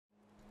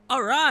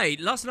Alright,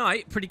 last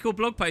night, pretty cool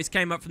blog post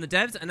came up from the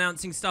devs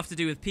announcing stuff to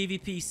do with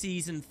PvP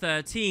Season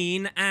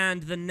 13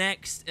 and the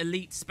next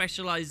Elite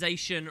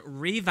Specialization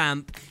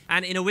revamp.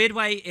 And in a weird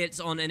way, it's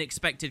on an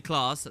expected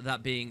class,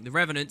 that being the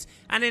Revenant.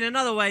 And in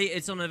another way,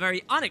 it's on a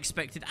very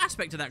unexpected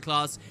aspect of that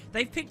class.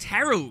 They've picked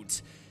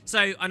Herald.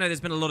 So, I know there's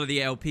been a lot of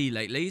the LP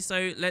lately,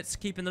 so let's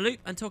keep in the loop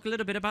and talk a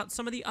little bit about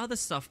some of the other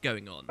stuff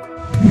going on.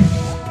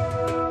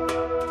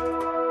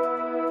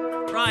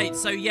 Right,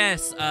 so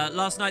yes,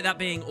 last night, that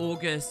being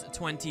August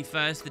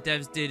 21st, the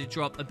devs did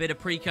drop a bit of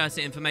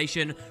precursor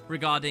information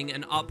regarding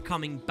an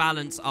upcoming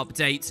balance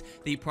update.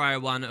 The prior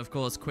one, of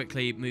course,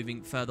 quickly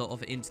moving further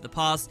off into the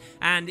past.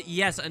 And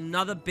yes,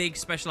 another big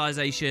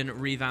specialization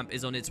revamp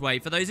is on its way.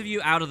 For those of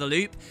you out of the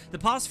loop, the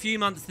past few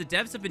months, the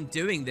devs have been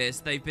doing this.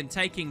 They've been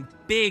taking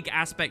big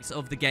aspects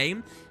of the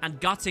game and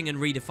gutting and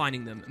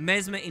redefining them.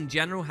 Mesmer in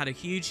general had a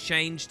huge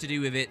change to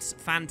do with its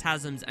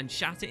phantasms and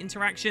shatter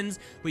interactions.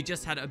 We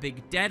just had a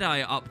big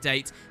Deadeye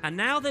update, and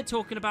now they're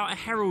talking about a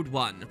Herald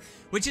one,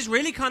 which is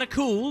really kind of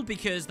cool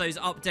because those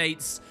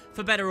updates,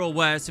 for better or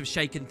worse, have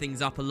shaken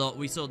things up a lot.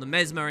 We saw the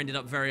Mesmer ended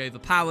up very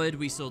overpowered.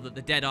 We saw that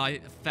the Deadeye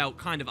felt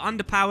kind of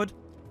underpowered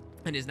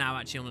and is now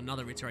actually on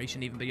another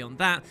iteration even beyond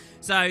that.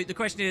 So the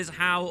question is,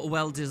 how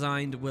well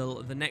designed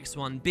will the next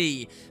one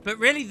be? But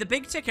really, the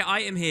big ticket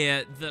item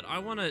here that I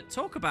want to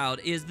talk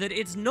about is that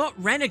it's not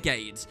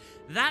Renegade.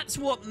 That's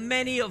what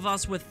many of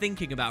us were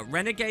thinking about.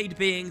 Renegade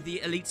being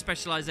the elite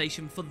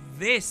specialization for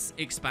this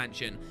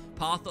expansion.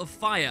 Path of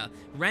Fire.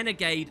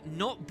 Renegade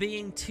not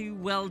being too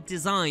well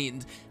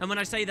designed. And when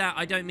I say that,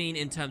 I don't mean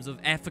in terms of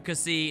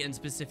efficacy and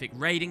specific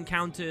raid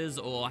encounters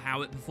or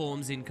how it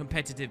performs in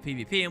competitive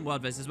PvP and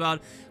World vs.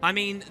 World. I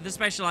mean, the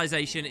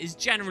specialization is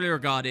generally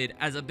regarded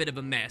as a bit of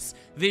a mess.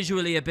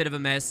 Visually, a bit of a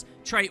mess.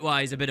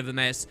 Trait-wise, a bit of a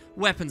mess.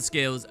 Weapon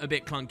skills, a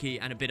bit clunky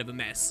and a bit of a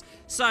mess.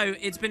 So,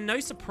 it's been no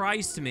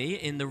surprise to me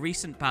in the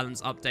recent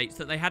balance updates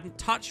that they hadn't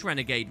touched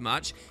Renegade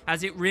much,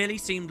 as it really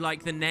seemed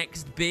like the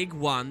next big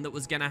one that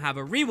was going to have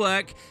a rework.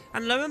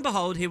 And lo and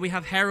behold, here we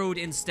have Herald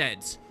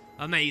instead.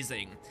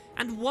 Amazing.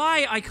 And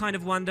why, I kind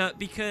of wonder,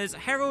 because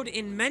Herald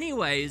in many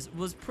ways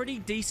was pretty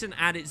decent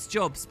at its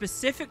job,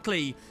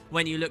 specifically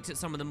when you looked at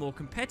some of the more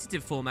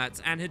competitive formats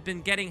and had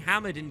been getting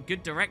hammered in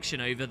good direction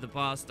over the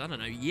past, I don't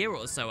know, year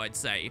or so, I'd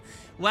say.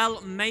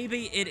 Well,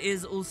 maybe it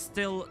is all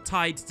still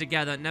tied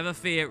together. Never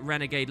fear,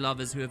 Renegade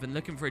lovers who have been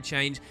looking for a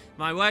change.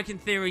 My working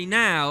theory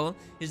now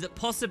is that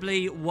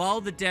possibly while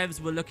the devs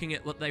were looking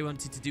at what they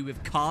wanted to do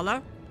with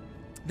Carla,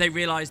 they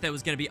realized there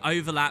was going to be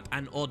overlap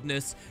and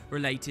oddness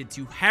related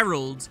to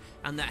Herald,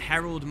 and that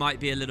Herald might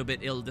be a little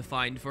bit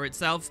ill-defined for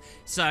itself.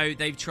 So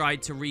they've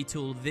tried to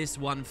retool this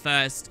one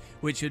first,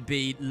 which would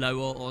be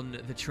lower on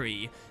the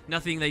tree.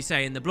 Nothing they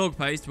say in the blog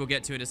post, we'll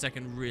get to in a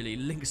second, really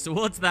links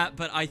towards that,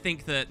 but I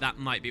think that that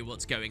might be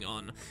what's going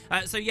on.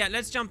 So yeah,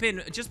 let's jump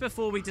in just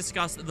before we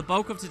discuss the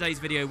bulk of today's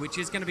video, which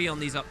is going to be on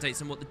these updates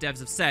and what the devs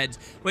have said,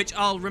 which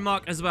I'll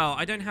remark as well,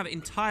 I don't have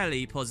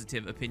entirely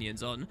positive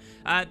opinions on.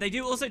 They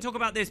do also talk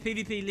about this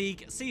PvP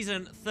League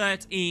Season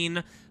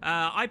 13.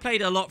 I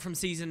played a lot from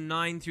Season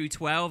 9 through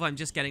 12. I'm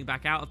just getting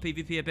back out of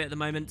PvP a bit at the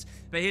moment.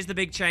 But here's the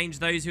big change.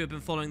 Those who have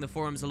been following the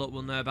forums a lot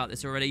will know about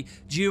this already.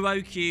 Duo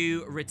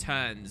queue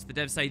returns. The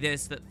devs say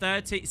this,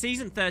 that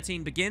Season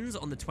 13 begins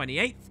on the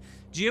 28th.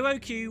 Duo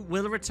queue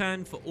will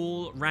return for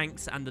all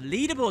ranks and the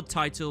leaderboard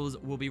titles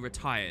will be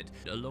retired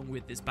along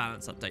with this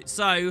balance update.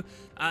 So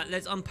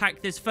let's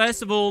unpack this.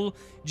 First of all,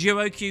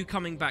 Duo queue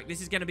coming back.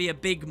 This is going to be a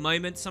big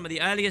moment. Some of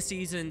the earlier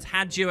seasons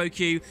had Duo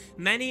queue.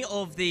 Many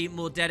of the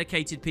more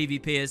dedicated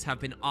PvPers have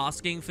been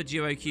asking for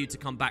Duo queue to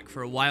come back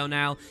for a while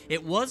now.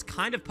 It was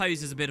kind of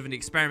posed as a bit of an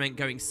experiment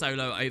going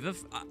solo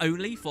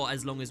only for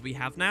as long as we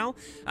have now.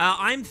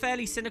 I'm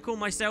fairly cynical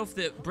myself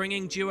that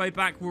bringing Duo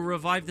back will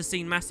revive the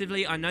scene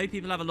massively. I know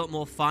people have a lot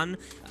more fun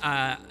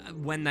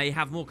when they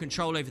have more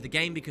control over the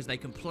game because they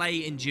can play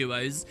in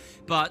duos,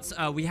 but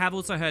we have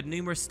also heard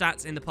numerous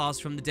stats in the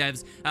past from the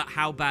devs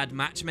how bad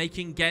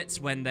matchmaking gets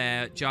when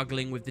they're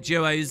juggling with the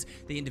duos.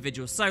 The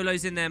individual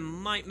solos in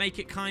them might make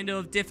it kind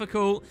of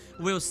difficult.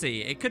 We'll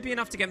see. It could be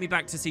enough to get me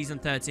back to Season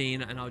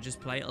 13 and I'll just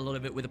play a lot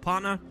of it with a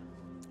partner,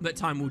 but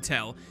time will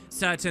tell.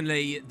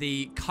 Certainly,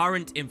 the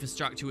current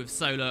infrastructure with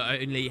solo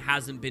only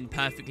hasn't been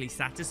perfectly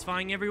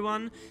satisfying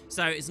everyone,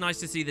 so it's nice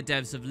to see the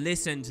devs have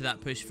listened to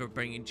that push for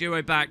bringing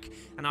duo back,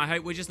 and I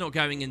hope we're just not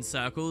going in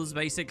circles,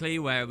 basically,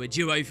 where we're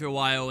duo for a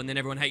while, and then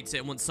everyone hates it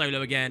and wants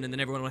solo again, and then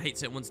everyone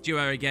hates it and wants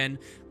duo again.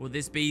 Will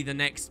this be the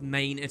next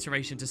main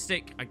iteration to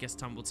stick? I guess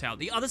time will tell.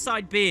 The other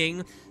side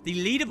being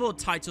the leaderboard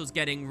titles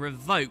getting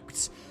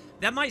revoked.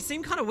 That might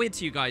seem kind of weird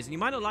to you guys, and you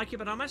might not like it,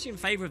 but I'm actually in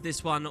favor of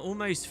this one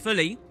almost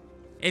fully.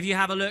 If you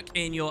have a look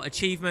in your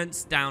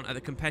achievements down at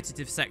the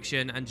competitive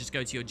section and just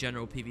go to your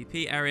general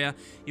PvP area,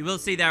 you will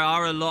see there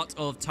are a lot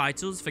of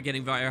titles for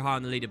getting very high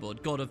on the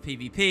leaderboard. God of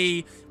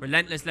PvP,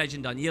 Relentless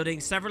Legend Unyielding.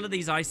 Several of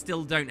these I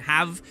still don't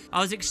have. I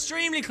was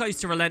extremely close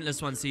to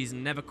Relentless one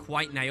season, never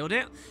quite nailed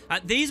it.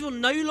 These will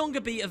no longer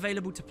be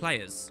available to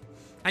players.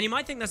 And you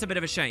might think that's a bit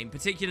of a shame,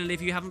 particularly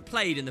if you haven't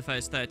played in the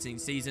first 13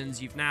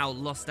 seasons. You've now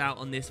lost out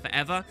on this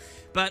forever.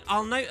 But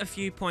I'll note a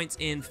few points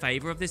in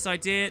favor of this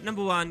idea.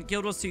 Number one,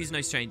 Guild Wars 2 is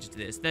no stranger to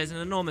this. There's an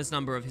enormous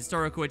number of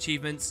historical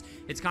achievements.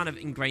 It's kind of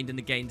ingrained in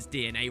the game's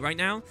DNA right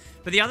now.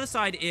 But the other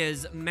side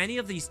is many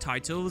of these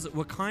titles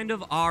were kind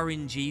of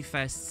RNG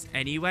fests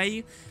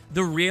anyway.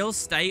 The real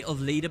state of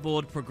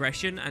leaderboard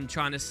progression and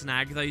trying to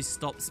snag those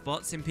top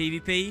spots in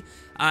PvP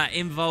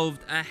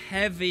involved a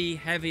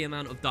heavy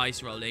amount of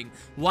dice rolling.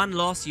 One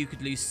loss, you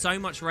could lose so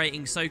much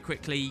rating so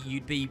quickly,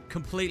 you'd be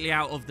completely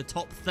out of the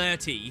top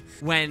 30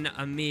 when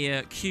a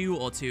mere Q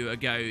or two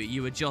ago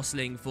you were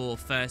jostling for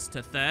first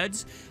to third.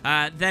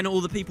 Then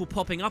all the people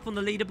popping up on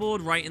the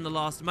leaderboard right in the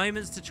last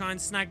moments to try and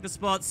snag the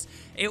spots.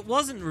 It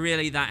wasn't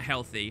really that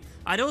healthy.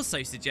 I'd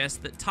also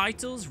suggest that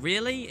titles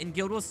really in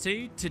Guild Wars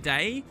 2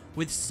 today,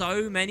 with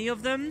so many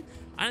of them,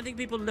 I don't think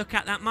people look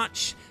at that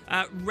much.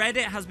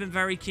 Reddit has been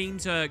very keen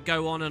to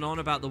go on and on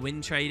about the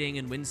win trading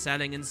and win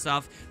selling and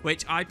stuff,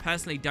 which I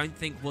personally don't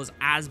think was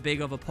as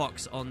big of a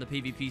pox on the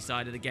PvP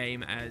side of the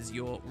game as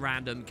your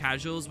random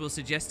casuals will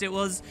suggest it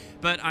was.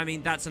 But, I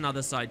mean, that's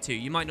another side too.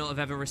 You might not have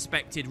ever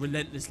respected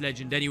Relentless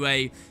Legend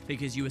anyway,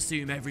 because you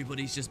assume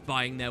everybody's just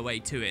buying their way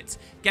to it.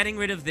 Getting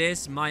rid of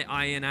this might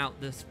iron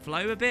out the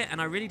flow a bit, and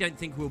I really don't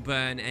think we'll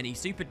burn any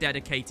super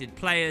dedicated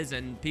players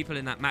and people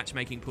in that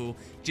matchmaking pool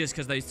just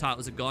because those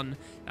titles are gone.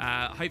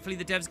 Hopefully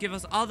the devs give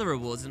us other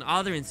rewards and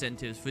other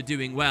incentives for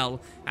doing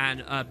well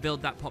and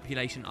build that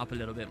population up a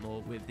little bit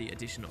more with the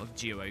addition of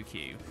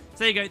GeoQ. So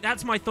there you go,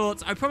 that's my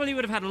thoughts. I probably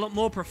would have had a lot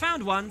more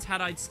profound ones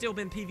had I still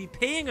been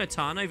PvPing a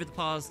ton over the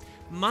past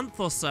month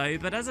or so,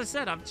 but as I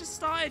said, I've just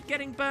started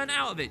getting burnt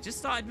out of it, just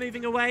started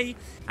moving away,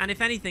 and if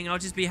anything, I'll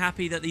just be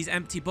happy that these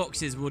empty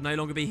boxes will no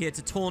longer be here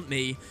to taunt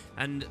me,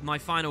 and my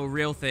final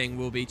real thing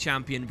will be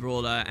Champion,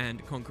 Brawler,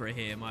 and Conqueror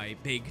here, my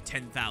big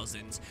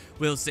 10,000.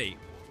 We'll see.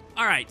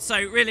 Alright, so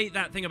really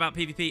that thing about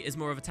PvP is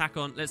more of a tack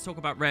on. Let's talk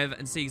about Rev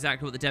and see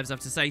exactly what the devs have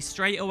to say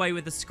straight away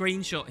with a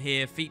screenshot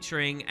here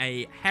featuring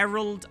a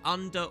Herald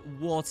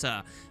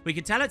underwater. We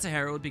can tell it's a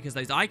Herald because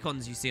those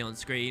icons you see on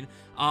screen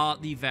are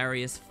the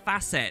various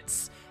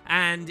facets.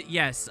 And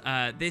yes,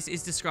 this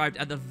is described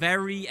at the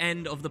very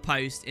end of the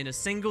post in a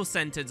single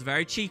sentence,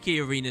 very cheeky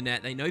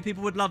ArenaNet. They know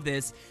people would love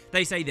this.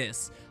 They say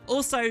this: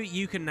 also,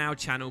 you can now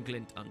channel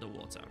Glint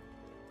underwater.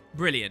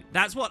 Brilliant.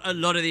 That's what a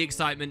lot of the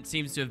excitement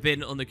seems to have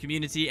been on the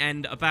community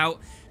end about.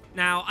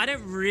 Now, I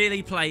don't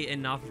really play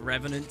enough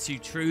Revenant to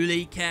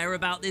truly care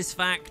about this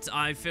fact.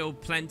 I feel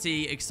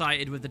plenty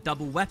excited with the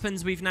double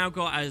weapons we've now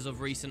got as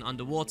of recent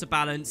underwater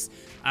balance.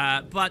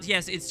 But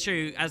yes, it's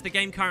true. As the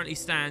game currently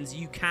stands,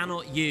 you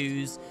cannot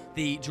use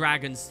the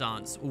dragon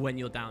stance when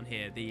you're down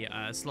here. The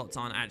slots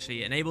aren't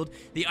actually enabled.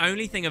 The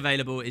only thing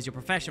available is your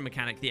profession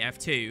mechanic, the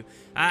F2.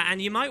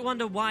 And you might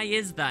wonder, why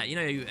is that? You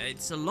know,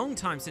 it's a long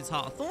time since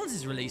Heart of Thorns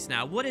is released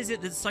now. What is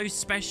it that's so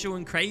special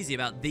and crazy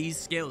about these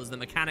skills that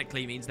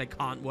mechanically means they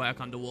can't work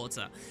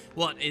underwater?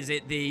 What, is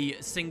it the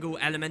single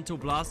elemental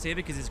blast here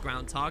because it's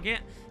ground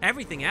target?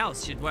 Everything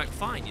else should work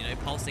fine, you know,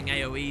 pulsing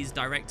AoEs,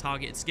 direct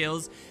targeted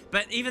skills.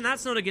 But even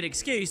that's not a good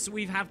excuse.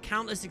 We've had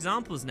countless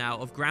examples now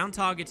of ground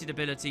targeted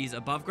abilities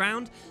above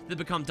ground that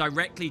become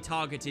directly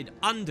targeted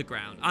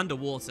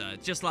underwater.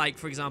 Just like,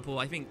 for example,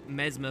 I think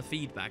Mesmer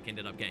Feedback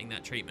ended up getting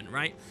that treatment,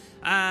 right?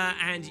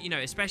 And, you know,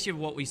 especially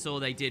what we saw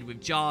they did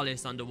with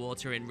Jarlis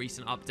underwater in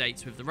recent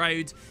updates with the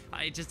road,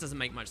 it just doesn't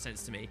make much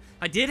sense to me.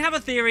 I did have a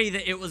theory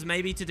that it was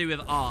maybe to do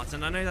with art,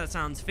 and I know that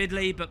sounds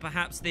fiddly, but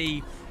perhaps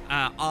the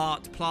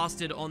art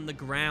plastered on the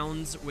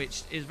ground,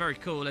 which is very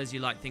cool as you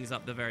light things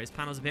up the various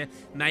panels up here.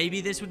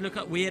 Maybe this would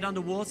look weird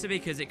underwater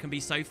because it can be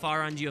so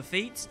far under your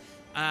feet.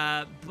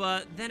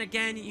 But then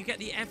again, you get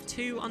the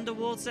F2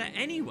 underwater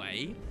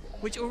anyway,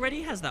 which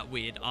already has that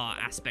weird art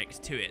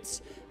aspect to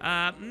it.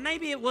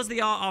 Maybe it was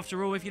the art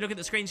after all. If you look at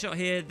the screenshot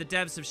here, the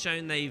devs have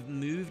shown they've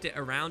moved it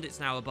around. It's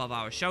now above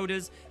our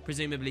shoulders.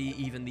 Presumably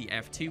even the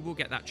F2 will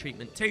get that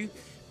treatment too.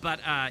 But,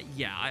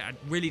 yeah, I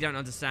really don't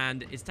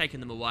understand. It's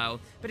taken them a while.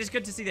 But it's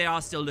good to see they are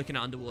still looking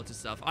at underwater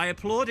stuff. I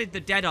applauded the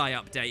Deadeye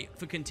update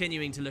for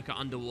continuing to look at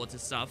underwater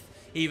stuff,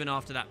 even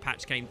after that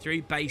patch came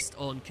through, based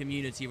on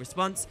community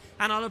response.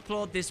 And I'll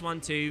applaud this one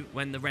too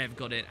when the Rev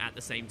got it at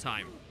the same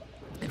time.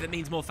 If it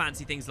means more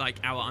fancy things like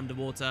our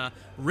underwater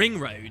ring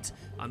road,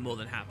 I'm more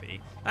than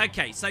happy.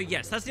 Okay, so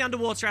yes, that's the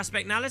underwater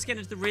aspect. Now let's get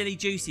into the really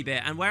juicy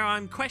bit, and where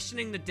I'm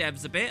questioning the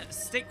devs a bit.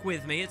 Stick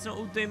with me, it's not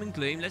all doom and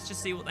gloom. Let's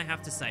just see what they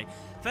have to say.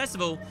 First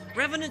of all,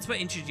 Revenants were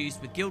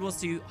introduced with Guild Wars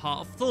 2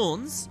 Heart of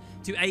Thorns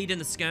to aid in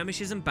the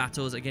skirmishes and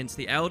battles against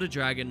the Elder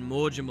Dragon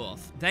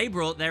Morgemoth. They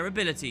brought their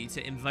ability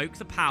to invoke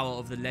the power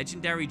of the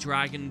legendary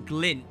dragon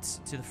Glint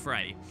to the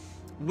fray.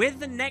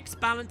 With the next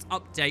balance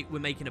update, we're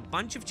making a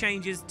bunch of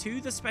changes to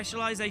the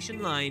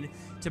specialization line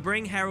to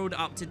bring Herald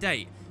up to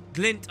date.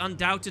 Glint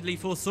undoubtedly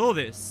foresaw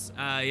this.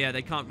 Yeah,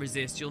 they can't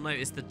resist. You'll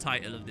notice the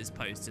title of this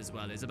post as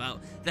well is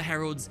about the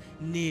Herald's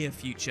near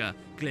future,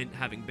 Glint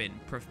having been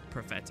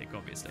prophetic,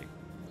 obviously.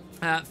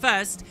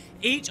 First,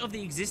 each of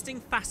the existing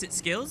facet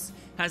skills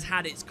has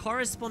had its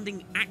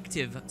corresponding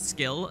active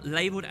skill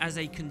labeled as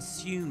a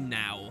consume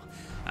now.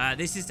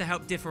 This is to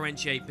help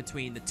differentiate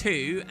between the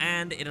two,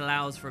 and it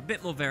allows for a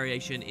bit more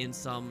variation in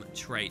some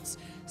traits.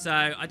 So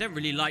I don't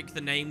really like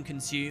the name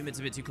consume. It's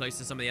a bit too close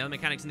to some of the other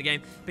mechanics in the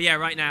game. But yeah,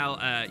 right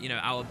now, you know,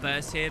 our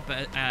burst here,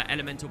 but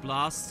elemental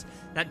blast,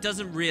 that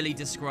doesn't really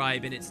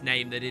describe in its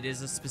name that it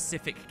is a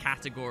specific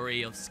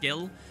category of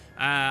skill.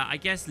 I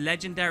guess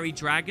legendary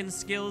dragon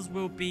skills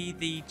will be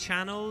the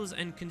channels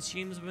and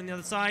consumes on the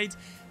other side.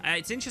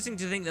 It's interesting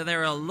to think that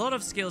there are a lot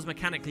of skills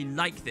mechanically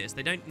like this.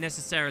 They don't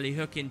necessarily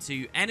hook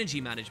into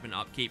energy management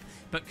upkeep,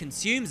 but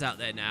consumes out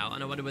there now,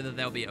 and I wonder whether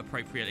they'll be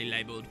appropriately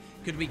labeled.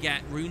 Could we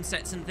get rune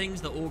sets and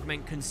things that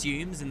augment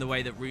consumes in the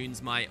way that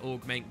runes might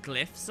augment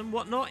glyphs and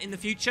whatnot in the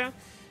future?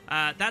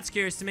 That's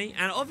curious to me.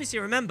 And obviously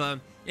remember,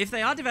 if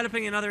they are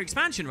developing another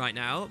expansion right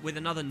now with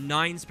another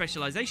 9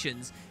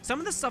 specializations, some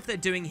of the stuff they're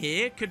doing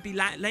here could be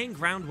laying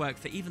groundwork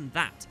for even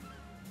that.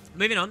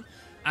 Moving on,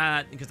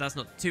 because that's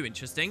not too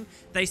interesting.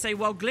 They say,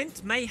 while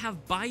Glint may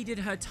have bided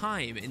her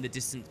time in the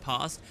distant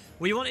past,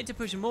 we wanted to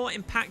push a more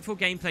impactful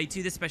gameplay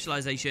to this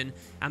specialization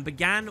and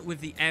began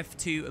with the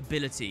F2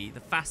 ability,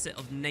 the Facet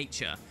of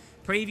Nature.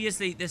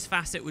 Previously, this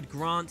facet would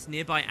grant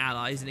nearby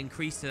allies an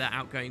increase to their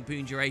outgoing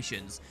boon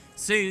durations.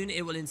 Soon,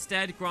 it will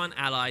instead grant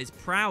allies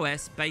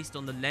prowess based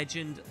on the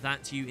legend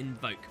that you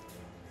invoke.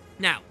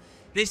 Now,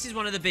 this is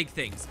one of the big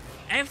things.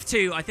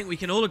 F2, I think we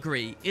can all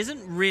agree,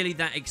 isn't really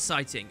that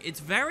exciting. It's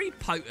very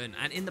potent,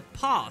 and in the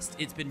past,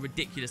 it's been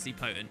ridiculously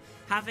potent.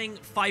 Having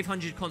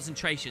 500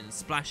 concentrations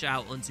splash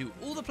out onto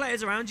all the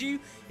players around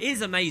you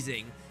is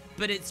amazing,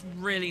 but it's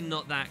really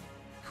not that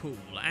cool.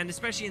 And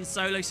especially in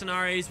solo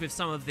scenarios with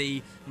some of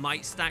the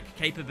might stack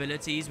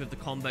capabilities with the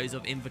combos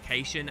of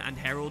Invocation and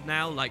Herald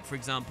now, like for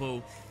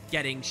example,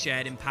 getting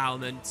shared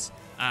empowerment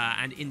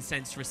and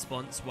incensed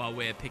response while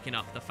we're picking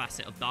up the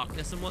Facet of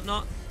Darkness and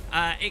whatnot.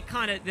 It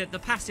kind of, the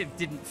passive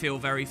didn't feel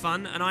very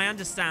fun, and I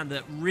understand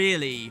that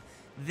really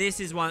this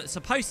is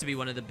supposed to be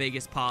one of the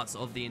biggest parts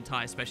of the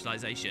entire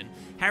specialization.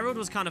 Herald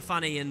was kind of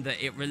funny in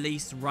that it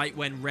released right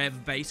when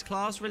Rev base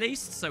class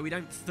released, so we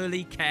don't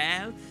fully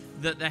care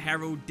that the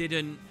Herald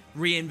didn't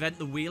reinvent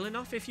the wheel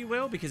enough, if you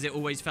will, because it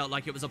always felt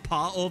like it was a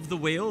part of the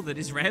wheel that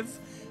is Rev.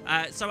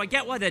 So I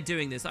get why they're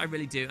doing this, I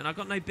really do, and I've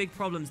got no big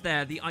problems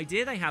there. The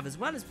idea they have as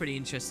well is pretty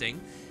interesting.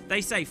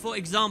 They say, for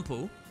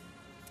example,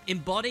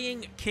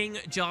 embodying King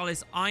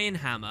Jarlis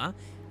Ironhammer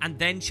and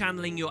then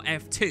channeling your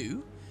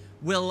F2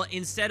 will,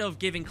 instead of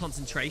giving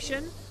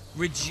concentration,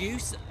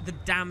 reduce the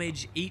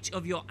damage each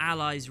of your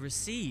allies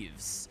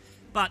receives.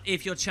 But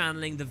if you're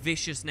channeling the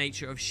vicious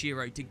nature of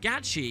Shiro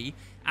Togachi,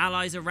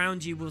 allies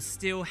around you will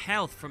steal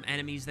health from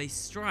enemies they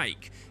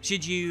strike.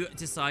 Should you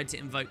decide to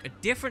invoke a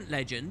different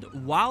legend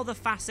while the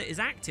facet is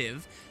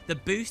active, the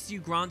boost you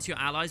grant your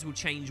allies will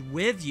change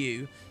with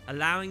you,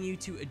 allowing you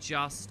to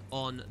adjust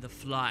on the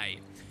fly.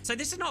 So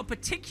this is not a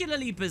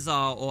particularly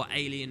bizarre or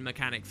alien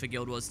mechanic for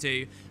Guild Wars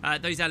 2.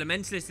 Those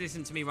elementalists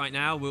listen to me right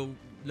now will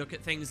look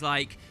at things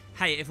like,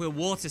 hey, if we're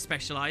water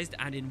specialized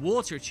and in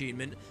water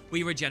attunement,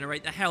 we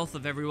regenerate the health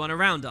of everyone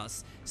around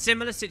us.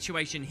 Similar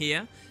situation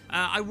here.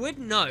 I would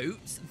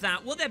note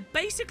that what they're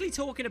basically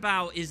talking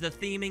about is the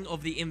theming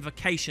of the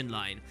invocation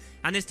line.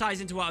 And this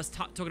ties into what I was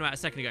talking about a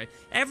second ago.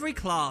 Every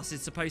class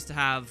is supposed to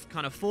have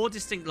kind of 4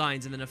 distinct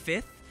lines and then a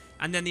 5th,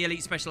 and then the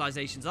elite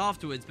specializations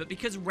afterwards. But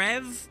because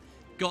Rev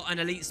got an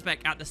elite spec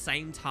at the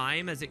same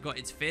time as it got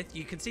its 5th,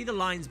 you can see the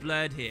lines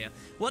blurred here.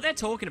 What they're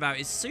talking about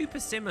is super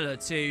similar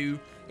to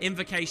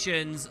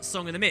Invocation's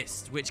Song of the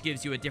Mist, which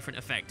gives you a different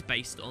effect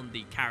based on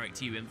the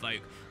character you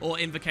invoke, or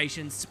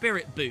Invocation's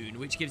Spirit Boon,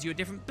 which gives you a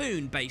different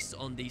boon based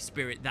on the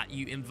spirit that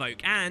you invoke,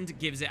 and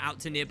gives it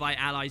out to nearby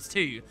allies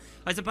too.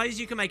 I suppose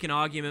you can make an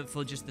argument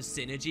for just the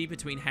synergy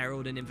between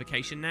Herald and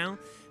Invocation now.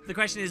 The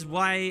question is,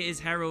 why is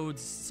Herald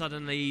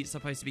suddenly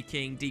supposed to be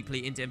keying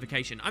deeply into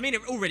Invocation? I mean,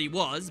 it already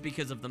was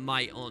because of the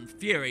might on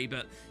Fury,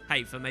 but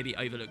hey, for maybe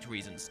overlooked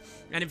reasons.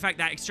 And in fact,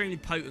 that extremely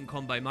potent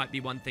combo might be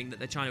one thing that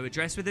they're trying to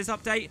address with this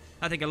update.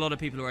 I think a lot of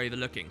people are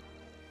overlooking.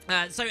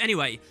 So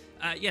anyway,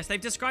 yes,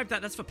 they've described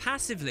that. That's for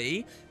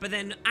passively, but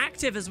then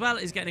active as well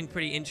is getting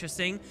pretty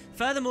interesting.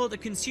 Furthermore, the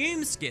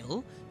consume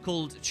skill,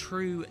 called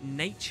True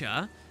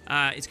Nature,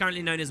 it's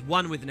currently known as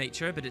One with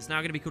Nature, but it's now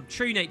going to be called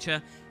True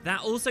Nature.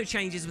 That also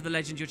changes with the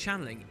legend you're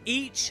channeling.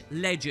 Each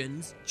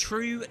legend's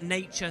True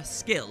Nature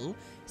skill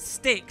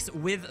sticks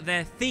with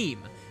their theme,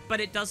 but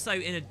it does so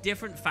in a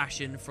different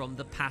fashion from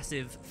the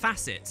passive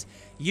facet.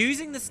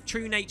 Using the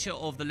true nature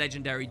of the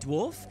legendary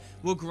dwarf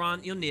will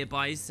grant your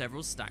nearby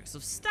several stacks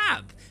of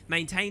stab,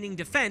 maintaining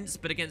defense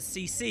but against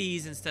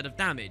CCs instead of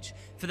damage.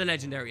 For the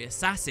legendary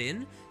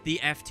assassin, the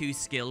F2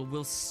 skill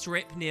will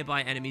strip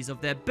nearby enemies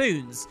of their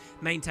boons,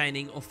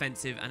 maintaining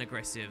offensive and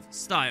aggressive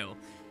style.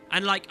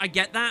 And like, I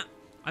get that.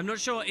 I'm not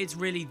sure it's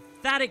really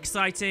that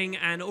exciting,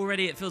 and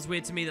already it feels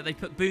weird to me that they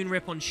put Boon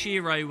Rip on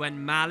Shiro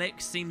when Malik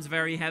seems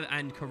very heavy,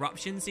 and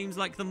Corruption seems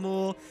like the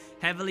more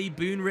heavily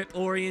Boon Rip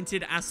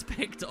oriented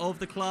aspect of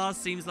the class.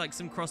 Seems like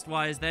some crossed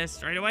wires there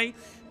straight away.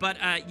 But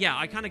yeah,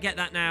 I kind of get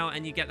that now,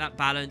 and you get that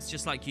balance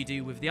just like you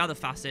do with the other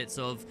facets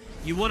of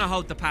you want to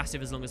hold the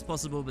passive as long as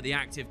possible, but the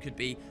active could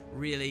be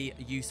really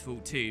useful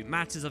too.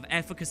 Matters of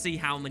efficacy,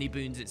 how many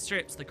boons it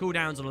strips, the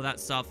cooldowns, all of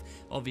that stuff,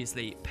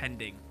 obviously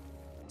pending.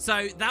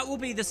 So that will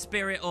be the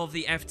spirit of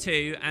the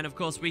F2, and of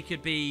course we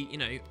could be, you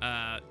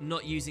know,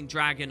 not using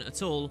Dragon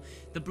at all.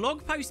 The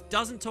blog post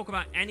doesn't talk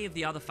about any of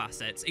the other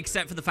facets,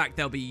 except for the fact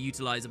they'll be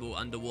utilizable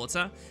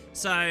underwater.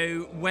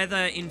 So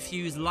whether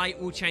Infuse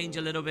Light will change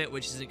a little bit,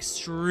 which is an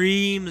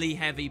extremely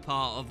heavy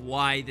part of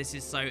why this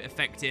is so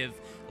effective,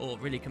 or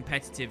really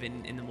competitive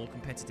in the more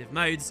competitive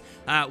modes.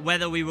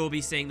 Whether we will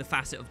be seeing the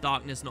facet of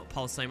Darkness not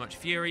pulse so much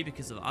Fury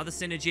because of other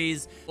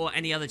synergies, or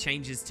any other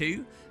changes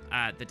too.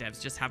 The devs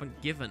just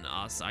haven't given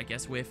us. I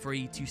guess we're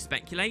free to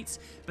speculate.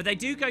 But they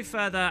do go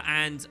further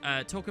and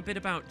talk a bit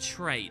about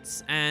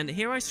traits. And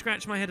here I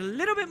scratch my head a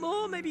little bit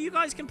more. Maybe you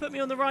guys can put me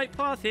on the right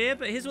path here.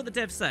 But here's what the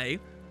devs say.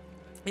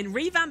 In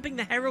revamping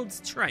the Herald's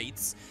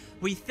traits,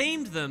 we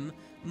themed them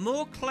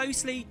more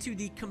closely to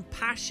the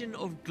compassion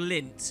of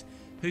Glint,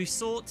 who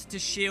sought to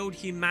shield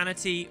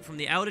humanity from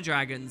the Elder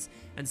Dragons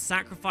and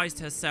sacrificed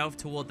herself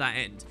toward that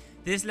end.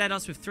 This led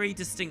us with 3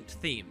 distinct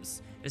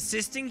themes: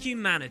 assisting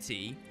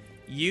humanity,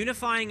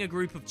 unifying a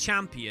group of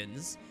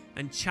champions,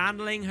 and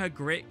channeling her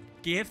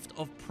gift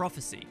of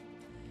prophecy.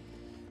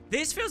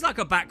 This feels like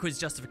a backwards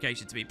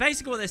justification to me.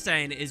 Basically what they're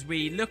saying is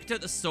we looked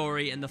at the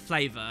story and the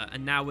flavor,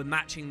 and now we're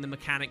matching the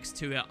mechanics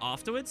to it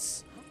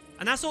afterwards.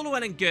 And that's all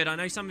well and good. I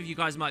know some of you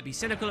guys might be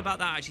cynical about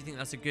that. I actually think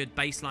that's a good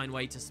baseline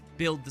way to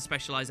build the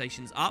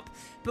specializations up.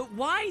 But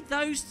why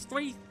those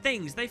 3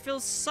 things? They feel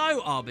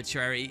so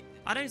arbitrary.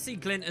 I don't see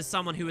Glint as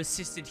someone who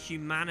assisted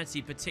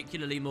humanity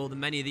particularly more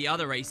than many of the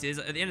other races.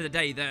 At the end of the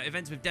day, the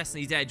events with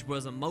Destiny's Edge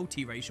was a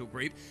multiracial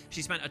group.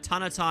 She spent a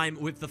ton of time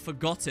with the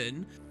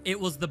Forgotten. It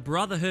was the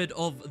Brotherhood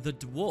of the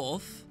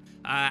Dwarf.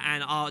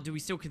 Do we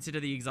still consider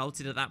the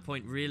Exalted at that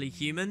point really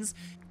humans?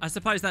 I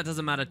suppose that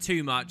doesn't matter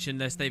too much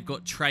unless they've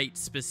got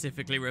traits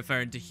specifically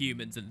referring to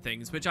humans and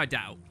things, which I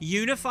doubt.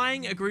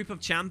 Unifying a group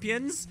of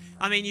champions?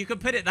 I mean, you could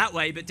put it that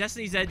way, but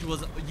Destiny's Edge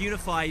was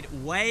unified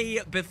way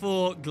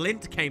before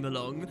Glint came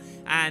along,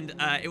 and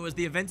it was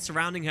the events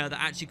surrounding her that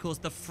actually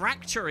caused the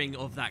fracturing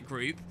of that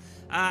group.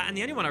 And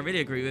the only one I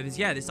really agree with is,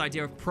 yeah, this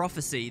idea of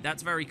prophecy.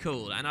 That's very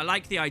cool. And I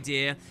like the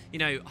idea, you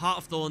know, Heart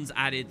of Thorns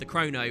added the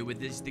Chrono with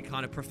the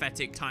kind of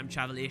prophetic time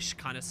travel-ish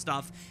kind of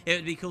stuff. It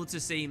would be cool to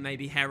see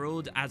maybe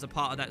Herald as a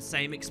part of that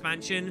same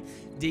expansion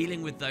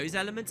dealing with those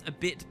elements a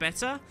bit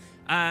better.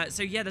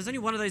 So yeah, there's only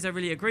one of those I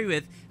really agree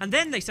with. And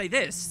then they say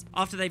this,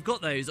 after they've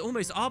got those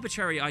almost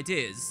arbitrary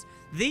ideas.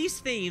 These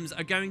themes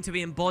are going to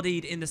be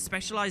embodied in the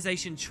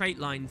specialization trait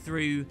line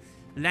through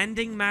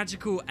lending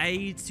magical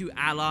aid to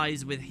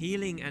allies with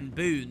healing and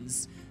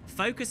boons,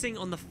 focusing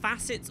on the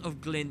facets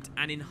of Glint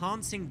and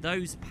enhancing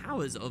those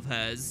powers of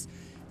hers,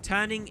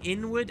 turning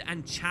inward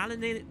and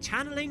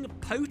channeling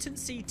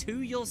potency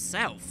to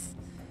yourself.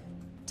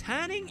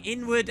 Turning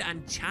inward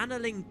and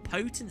channeling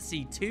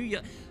potency to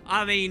your...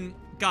 I mean,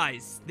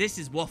 guys, this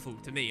is waffle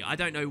to me. I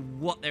don't know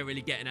what they're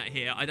really getting at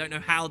here. I don't know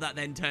how that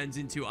then turns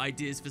into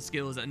ideas for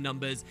skills and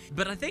numbers.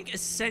 But I think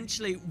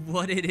essentially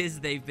what it is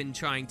they've been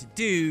trying to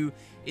do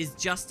is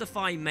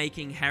justify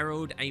making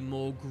Herald a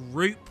more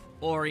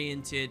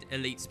group-oriented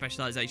elite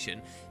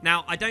specialization.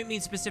 Now, I don't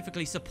mean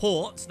specifically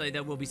support, though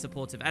there will be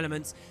supportive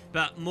elements,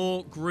 but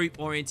more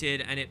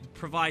group-oriented, and it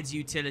provides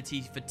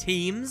utility for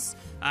teams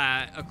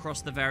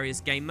across the various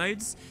game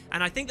modes.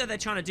 And I think that they're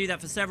trying to do that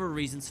for several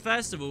reasons.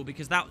 First of all,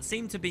 because that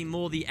seemed to be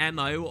more the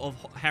MO of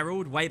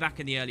Herald way back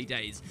in the early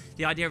days.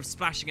 The idea of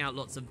splashing out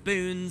lots of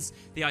boons,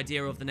 the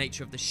idea of the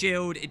nature of the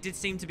shield, it did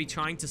seem to be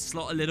trying to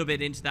slot a little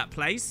bit into that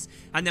place,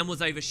 and then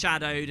was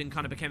overshadowed and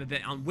kind of became a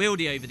bit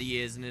unwieldy over the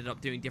years and ended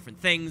up doing different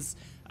things.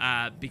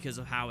 Because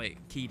of how it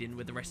keyed in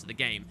with the rest of the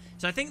game.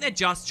 So I think they're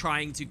just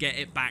trying to get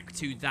it back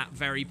to that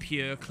very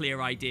pure,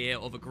 clear idea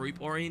of a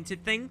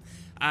group-oriented thing.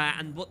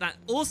 And what that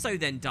also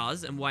then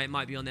does, and why it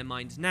might be on their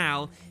mind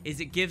now, is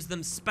it gives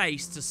them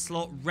space to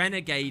slot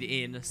Renegade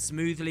in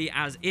smoothly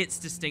as its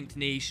distinct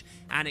niche,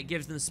 and it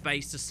gives them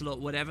space to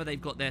slot whatever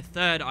they've got their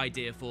third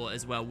idea for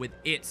as well with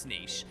its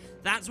niche.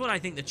 That's what I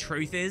think the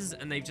truth is,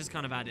 and they've just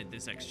kind of added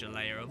this extra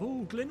layer of,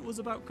 oh, Glint was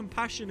about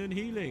compassion and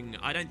healing.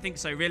 I don't think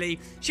so, really.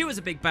 She was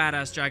a big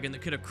badass dragon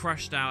that could have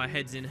crushed our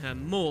heads in her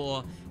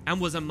more, and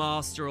was a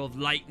master of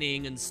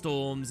lightning and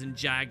storms and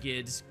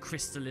jagged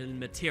crystalline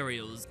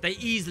materials. They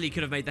easily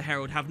could have made the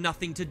Herald have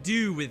nothing to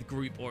do with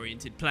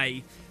group-oriented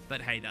play,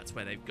 but hey, that's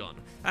where they've gone.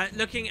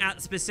 Looking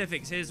at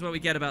specifics, here's what we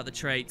get about the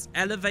traits.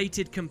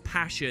 Elevated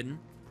compassion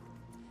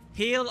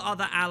Heal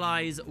other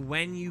allies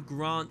when you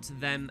grant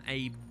them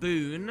a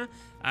boon,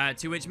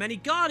 to which many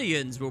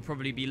Guardians will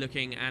probably be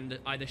looking and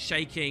either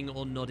shaking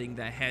or nodding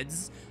their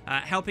heads.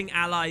 Helping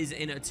allies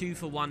in a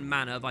 2-for-1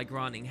 manner by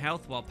granting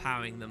health while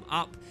powering them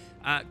up.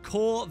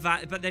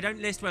 But they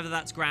don't list whether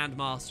that's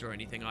Grandmaster or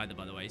anything either,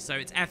 by the way. So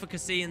its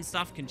efficacy and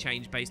stuff can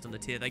change based on the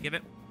tier they give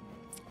it.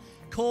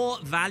 Core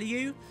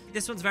value.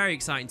 This one's very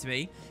exciting to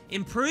me.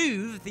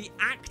 Improve the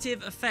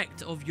active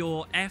effect of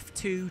your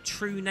F2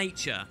 true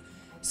nature.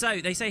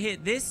 So they say here,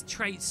 this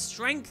trait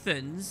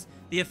strengthens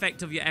the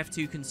effect of your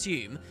F2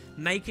 consume,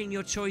 making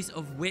your choice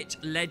of which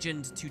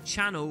legend to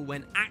channel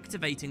when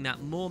activating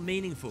that more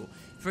meaningful.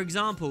 For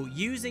example,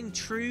 using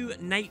true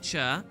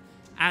nature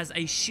as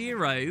a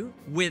Shiro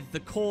with the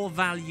core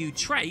value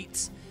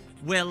trait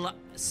will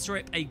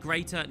strip a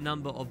greater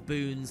number of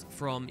boons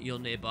from your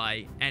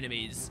nearby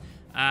enemies.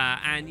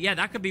 And yeah,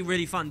 that could be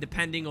really fun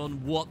depending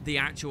on what the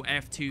actual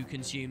F2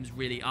 consumes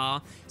really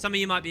are. Some of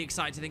you might be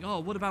excited to think, oh,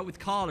 what about with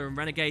Carla and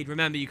Renegade?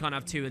 Remember, you can't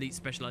have 2 elite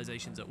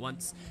specializations at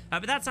once.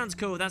 But that sounds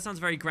cool. That sounds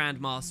very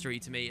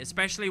Grandmastery to me,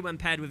 especially when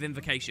paired with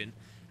Invocation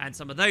and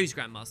some of those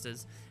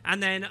Grandmasters.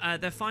 And then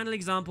the final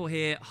example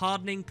here,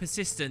 Hardening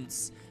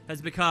Persistence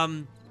has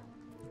become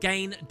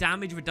gain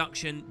damage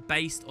reduction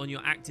based on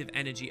your active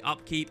energy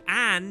upkeep,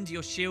 and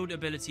your shield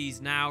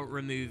abilities now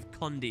remove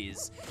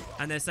condies.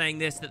 And they're saying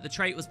this, that the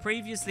trait was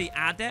previously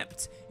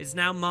adept, it's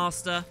now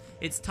master,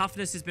 its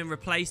toughness has been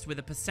replaced with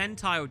a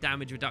percentile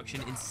damage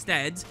reduction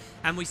instead,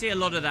 and we see a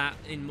lot of that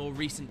in more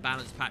recent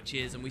balance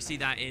patches, and we see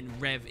that in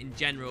Rev in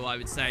general, I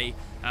would say,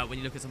 when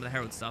you look at some of the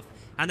Herald stuff.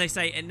 And they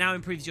say it now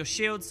improves your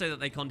shield so that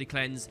they Condi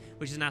cleanse,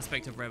 which is an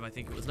aspect of Rev I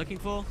think it was looking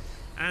for.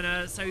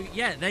 And so,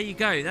 yeah, there you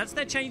go. That's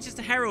their changes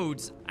to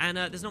Herald. And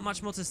there's not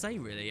much more to say,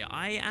 really.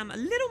 I am a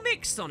little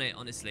mixed on it,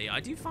 honestly. I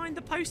do find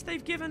the post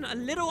they've given a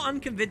little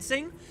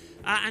unconvincing.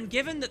 And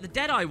given that the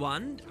Deadeye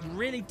one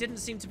really didn't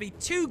seem to be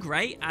too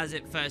great as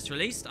it first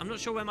released, I'm not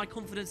sure where my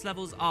confidence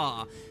levels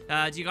are.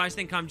 Do you guys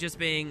think I'm just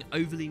being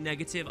overly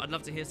negative? I'd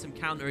love to hear some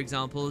counter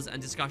examples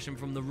and discussion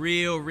from the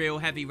real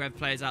heavy Rev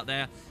players out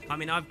there. I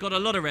mean, I've got a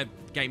lot of Rev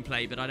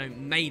gameplay, but I don't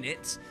main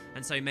it.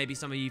 And so maybe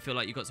some of you feel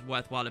like you've got some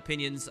worthwhile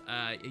opinions.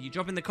 You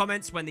drop in the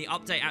comments when the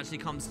update actually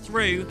comes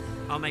through.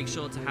 I'll make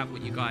sure to have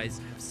what you guys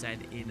have said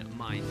in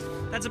mind.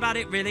 That's about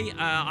it, really.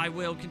 I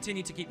will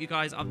continue to keep you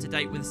guys up to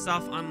date with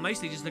stuff. I'm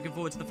mostly just looking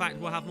forward to the fact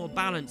we'll have more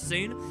balance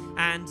soon.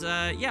 And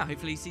yeah,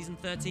 hopefully Season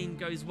 13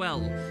 goes well.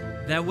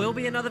 There will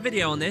be another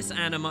video on this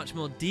and a much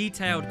more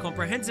detailed,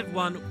 comprehensive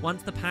one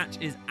once the patch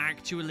is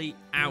actually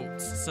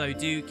out. So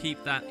do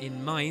keep that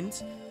in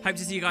mind. Hope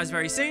to see you guys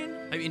very soon.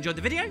 Hope you enjoyed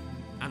the video,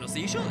 and I'll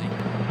see you shortly.